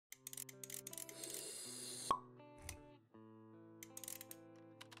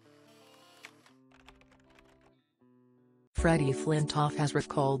Freddie Flintoff has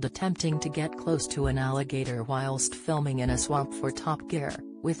recalled attempting to get close to an alligator whilst filming in a swamp for Top Gear,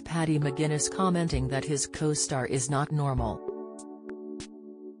 with Paddy McGuinness commenting that his co-star is not normal.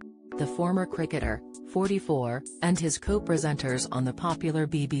 The former cricketer, 44, and his co-presenters on the popular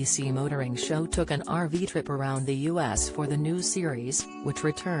BBC motoring show took an RV trip around the US for the new series, which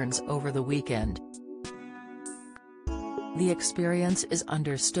returns over the weekend. The experience is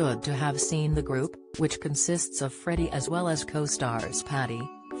understood to have seen the group, which consists of Freddie as well as co-stars Paddy,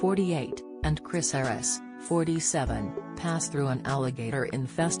 48, and Chris Harris, 47, pass through an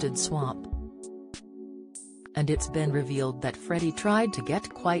alligator-infested swamp. And it's been revealed that Freddie tried to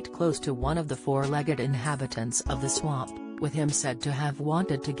get quite close to one of the four-legged inhabitants of the swamp, with him said to have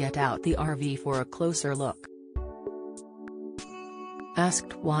wanted to get out the RV for a closer look.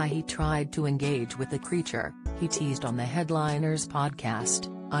 Asked why he tried to engage with the creature, he teased on the Headliners podcast,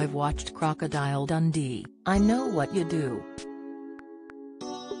 "I've watched Crocodile Dundee, I know what you do.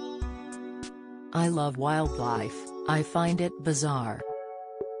 I love wildlife, I find it bizarre.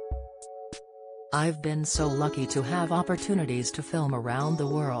 I've been so lucky to have opportunities to film around the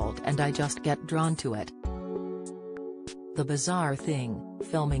world and I just get drawn to it. The bizarre thing,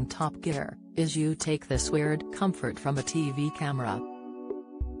 filming Top Gear, is you take this weird comfort from a TV camera."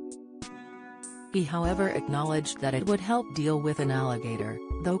 He however acknowledged that it would help deal with an alligator,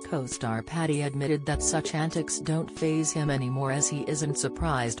 though co-star Paddy admitted that such antics don't faze him anymore as he isn't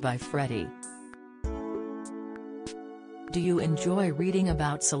surprised by Freddie. Do you enjoy reading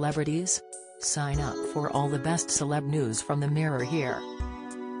about celebrities? Sign up for all the best celeb news from the Mirror here.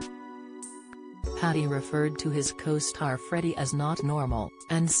 Paddy referred to his co-star Freddie as not normal,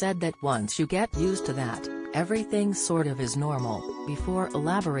 and said that once you get used to that, everything sort of is normal, before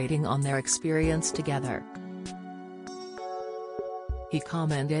elaborating on their experience together. He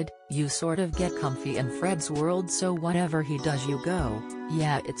commented, "You sort of get comfy in Fred's world, so whatever he does you go,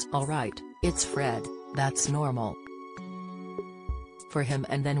 yeah, it's alright, it's Fred, that's normal for him,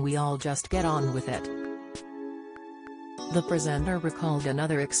 and then we all just get on with it." The presenter recalled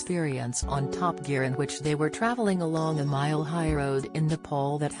another experience on Top Gear in which they were traveling along a mile-high road in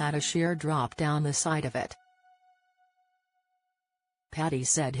Nepal that had a sheer drop down the side of it. Paddy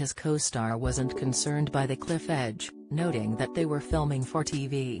said his co-star wasn't concerned by the cliff edge, noting that they were filming for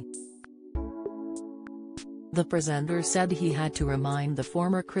TV. The presenter said he had to remind the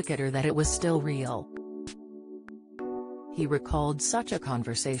former cricketer that it was still real. He recalled such a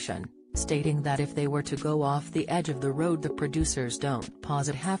conversation, stating that if they were to go off the edge of the road, the producers don't pause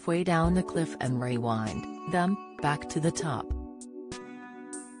it halfway down the cliff and rewind them back to the top.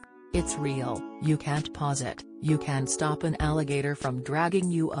 It's real, you can't pause it, you can't stop an alligator from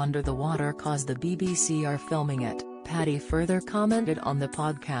dragging you under the water cause the BBC are filming it, Paddy further commented on the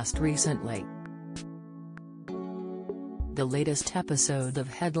podcast recently. The latest episode of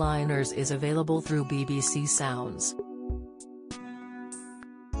Headliners is available through BBC Sounds.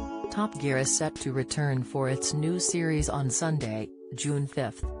 Top Gear is set to return for its new series on Sunday, June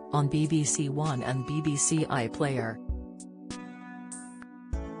 5, on BBC One and BBC iPlayer.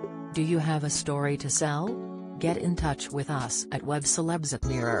 Do you have a story to sell? Get in touch with us at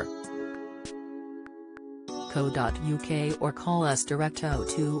webcelebs@mirror.co.uk or call us direct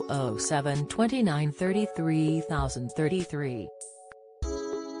 0207 29 33 033.